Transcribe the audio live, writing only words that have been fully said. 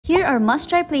Here are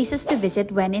must-try places to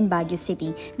visit when in Baguio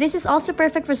City. This is also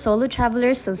perfect for solo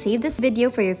travelers, so save this video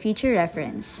for your future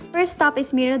reference. First stop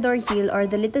is Mirador Hill or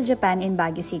the Little Japan in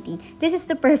Baguio City. This is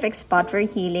the perfect spot for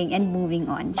healing and moving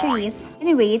on. Cheers!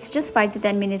 Anyway, it's just 5 to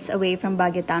 10 minutes away from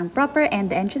Baguio town proper and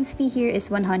the entrance fee here is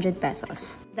 100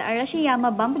 pesos. The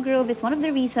Arashiyama Bamboo Grove is one of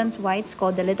the reasons why it's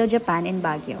called the Little Japan in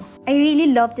Baguio. I really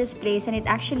love this place and it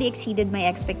actually exceeded my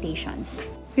expectations.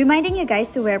 Reminding you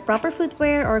guys to wear proper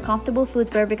footwear or comfortable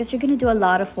footwear because you're gonna do a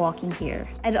lot of walking here.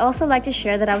 I'd also like to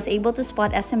share that I was able to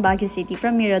spot SM Baguio City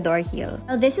from Mirador Hill.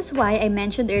 Now this is why I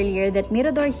mentioned earlier that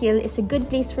Mirador Hill is a good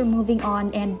place for moving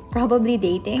on and probably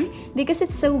dating because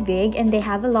it's so big and they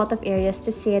have a lot of areas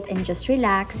to sit and just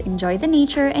relax, enjoy the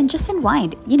nature, and just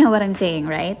unwind. You know what I'm saying,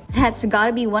 right? That's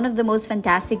gotta be one of the most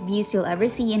fantastic views you'll ever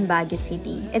see in Baguio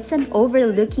City. It's an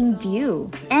overlooking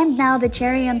view. And now the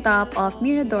cherry on top of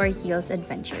Mirador Hill's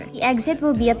adventure. The exit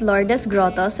will be at Lourdes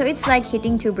Grotto, so it's like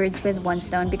hitting two birds with one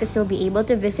stone because you'll be able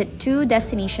to visit two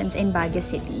destinations in Baguio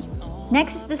City.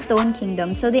 Next is the Stone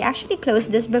Kingdom, so they actually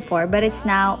closed this before but it's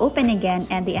now open again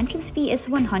and the entrance fee is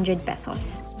 100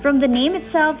 pesos. From the name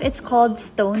itself, it's called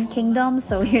Stone Kingdom,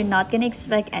 so you're not gonna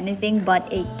expect anything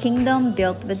but a kingdom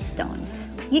built with stones.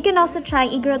 You can also try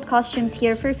Igorot costumes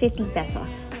here for 50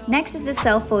 pesos. Next is the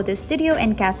self-photo studio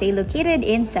and cafe located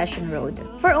in Session Road.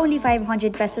 For only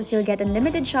 500 pesos, you'll get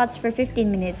unlimited shots for 15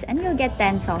 minutes and you'll get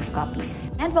 10 soft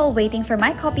copies. And while waiting for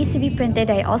my copies to be printed,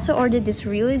 I also ordered this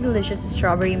really delicious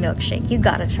strawberry milkshake. You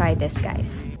gotta try this,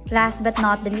 guys. Last but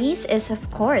not the least is, of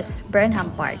course,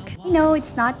 Burnham Park. I know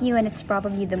it's not new and it's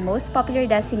probably the most popular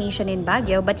destination in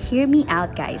Baguio, but hear me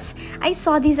out, guys. I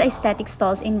saw these aesthetic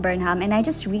stalls in Burnham and I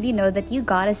just really know that you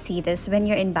gotta see this when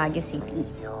you're in Baguio City.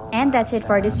 And that's it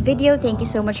for this video. Thank you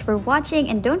so much for watching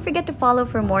and don't forget to follow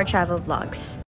for more travel vlogs.